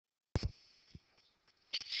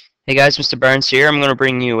Hey guys, Mr. Barnes here. I'm going to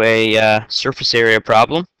bring you a surface area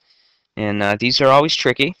problem, and these are always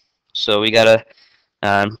tricky. So we got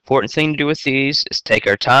a important thing to do with these is take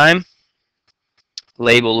our time,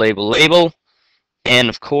 label, label, label, and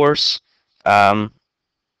of course, um,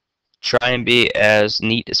 try and be as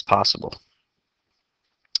neat as possible.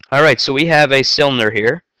 All right, so we have a cylinder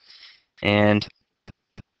here, and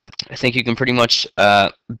I think you can pretty much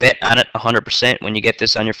bet on it 100% when you get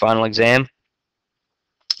this on your final exam.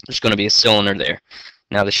 There's going to be a cylinder there.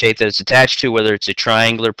 Now the shape that it's attached to, whether it's a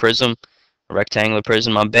triangular prism, a rectangular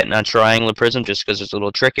prism, I'm betting on triangular prism just because it's a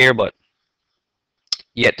little trickier, but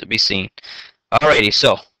yet to be seen. Alrighty,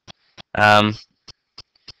 so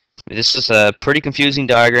this is a pretty confusing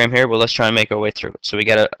diagram here, but let's try and make our way through it. So we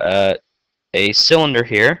got a cylinder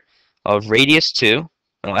here of radius 2,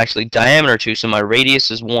 well actually diameter 2, so my radius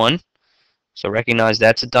is 1, so recognize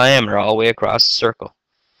that's a diameter all the way across the circle.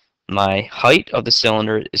 My height of the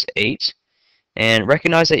cylinder is 8, and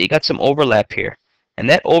recognize that you got some overlap here, and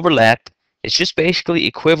that overlap is just basically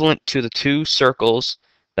equivalent to the two circles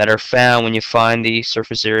that are found when you find the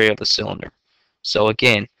surface area of the cylinder. So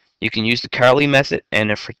again, you can use the Carly method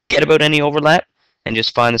and forget about any overlap and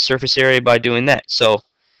just find the surface area by doing that. So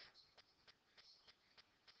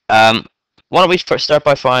why don't we start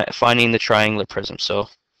by finding the triangular prism. So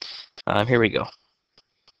here we go.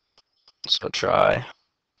 Let's go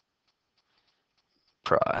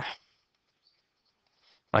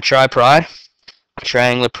my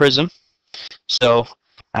triangular prism. So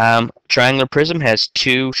triangular prism has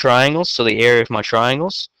two triangles, so the area of my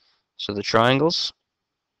triangles, so the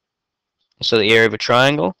area of a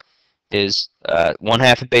triangle is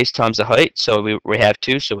 1/2 the base times the height, so we have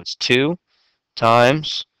 2, so it's 2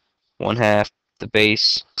 times 1/2 the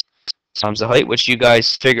base times the height, which you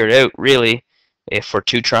guys figured out really. If for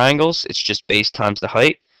two triangles, it's just base times the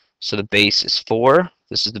height, so the base is 4.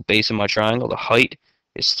 This is the base of my triangle. The height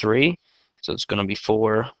is 3, so it's going to be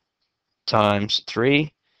 4 times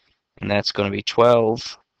 3, and that's going to be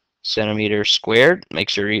 12 centimeters squared. Make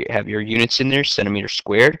sure you have your units in there, centimeters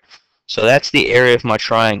squared. So that's the area of my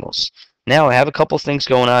triangles. Now I have a couple things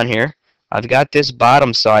going on here. I've got this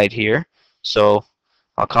bottom side here, so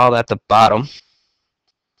I'll call that the bottom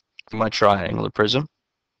of my triangular prism.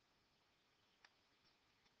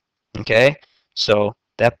 Okay, so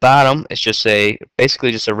that bottom is just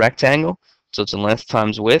basically just a rectangle, so it's a length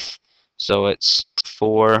times width. So it's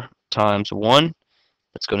 4 times 1.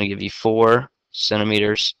 That's going to give you 4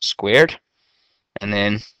 centimeters squared. And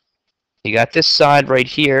then you got this side right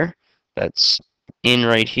here that's in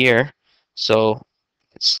right here. So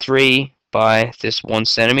it's 3 by this 1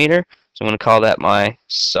 centimeter. So I'm going to call that my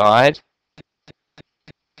side.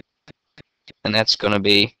 And that's going to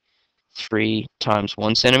be 3 times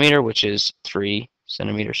 1 centimeter, which is 3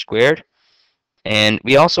 centimeters squared. And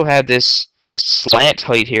we also have this slant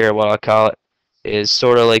height here, what I call it, is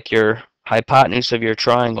sort of like your hypotenuse of your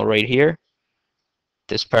triangle right here.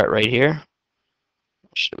 This part right here.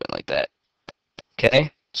 Should have been like that.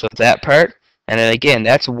 Okay, so that part, and then again,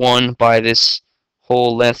 that's 1 by this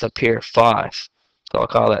whole length up here, 5. So I'll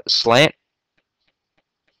call that slant.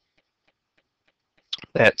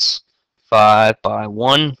 That's 5 by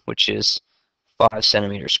 1, which is 5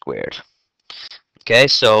 centimeters squared. Okay,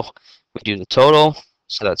 so we do the total,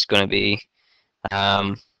 so that's going to be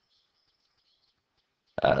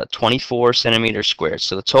 24 centimeters squared.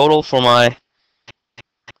 So the total for my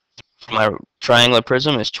triangular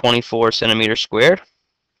prism is 24 centimeters squared.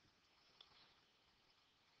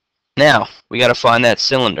 Now we got to find that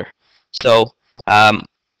cylinder. So I'm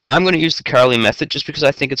going to use the Carly method just because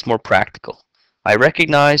I think it's more practical. I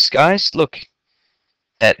recognize, guys, look,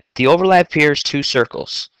 that the overlap here is two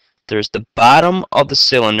circles. There's the bottom of the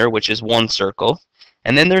cylinder, which is one circle,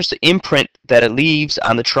 and then there's the imprint that it leaves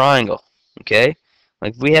on the triangle. Okay,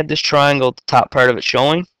 like if we had this triangle, the top part of it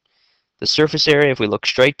showing, the surface area, if we look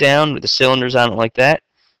straight down with the cylinders on it like that,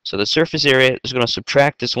 so the surface area is going to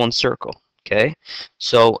subtract this one circle. Okay,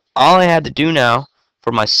 so all I had to do now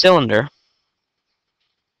for my cylinder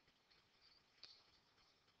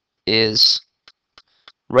is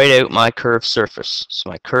write out my curved surface. So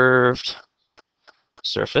my curved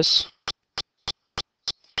surface,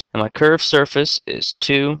 and my curved surface is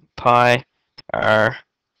 2 pi r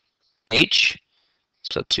h,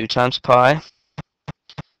 so 2 times pi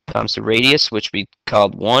times the radius, which we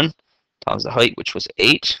called 1, times the height, which was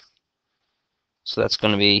 8. So that's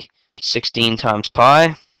going to be 16 times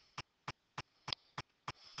pi.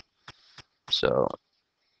 So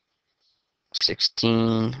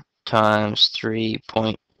 16 times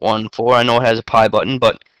 3.14. I know it has a pi button,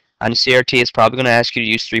 but on the CRT it's probably going to ask you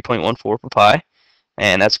to use 3.14 for pi,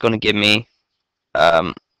 and that's going to give me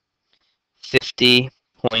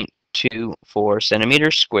 50.24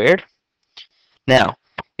 centimeters squared. Now,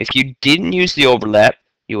 if you didn't use the overlap,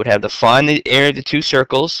 you would have to find the area of the two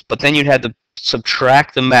circles, but then you'd have to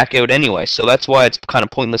subtract them back out anyway. So that's why it's kind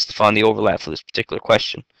of pointless to find the overlap for this particular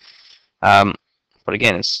question. But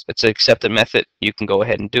again, it's an accepted method. You can go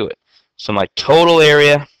ahead and do it. So my total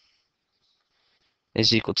area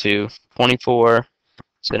is equal to 24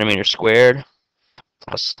 centimeters squared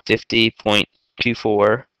plus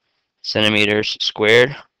 50.24 centimeters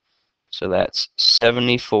squared. So that's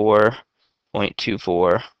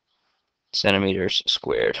 74.24 centimeters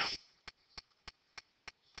squared.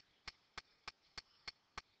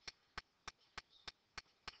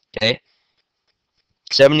 Okay,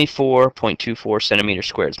 74.24 centimeters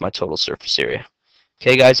squared is my total surface area.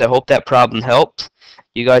 Okay, guys, I hope that problem helped.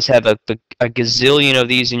 You guys have a gazillion of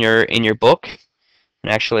these in your book,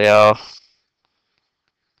 and actually, I'll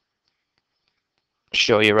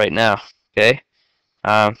show you right now. Okay,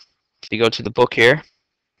 if you go to the book here.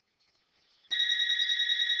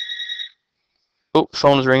 Oh,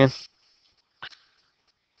 phone is ringing.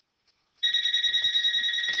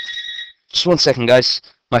 Just 1 second, guys.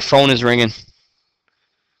 My phone is ringing.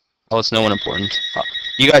 Oh, it's no one important.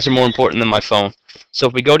 You guys are more important than my phone. So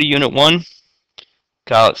if we go to Unit 1,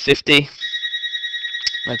 call it 50.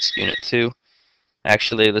 That's Unit 2.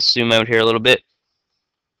 Actually, let's zoom out here a little bit.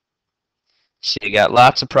 So you got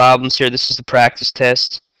lots of problems here. This is the practice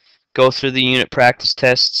test. Go through the unit practice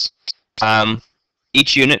tests.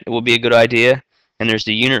 Each unit will be a good idea. And there's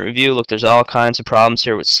the unit review. Look, there's all kinds of problems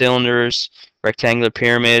here with cylinders, rectangular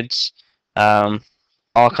pyramids,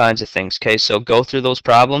 all kinds of things. Okay, so go through those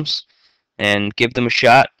problems and give them a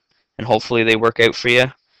shot, and hopefully they work out for you.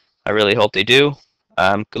 I really hope they do.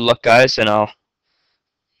 Good luck, guys, and I'll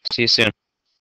see you soon.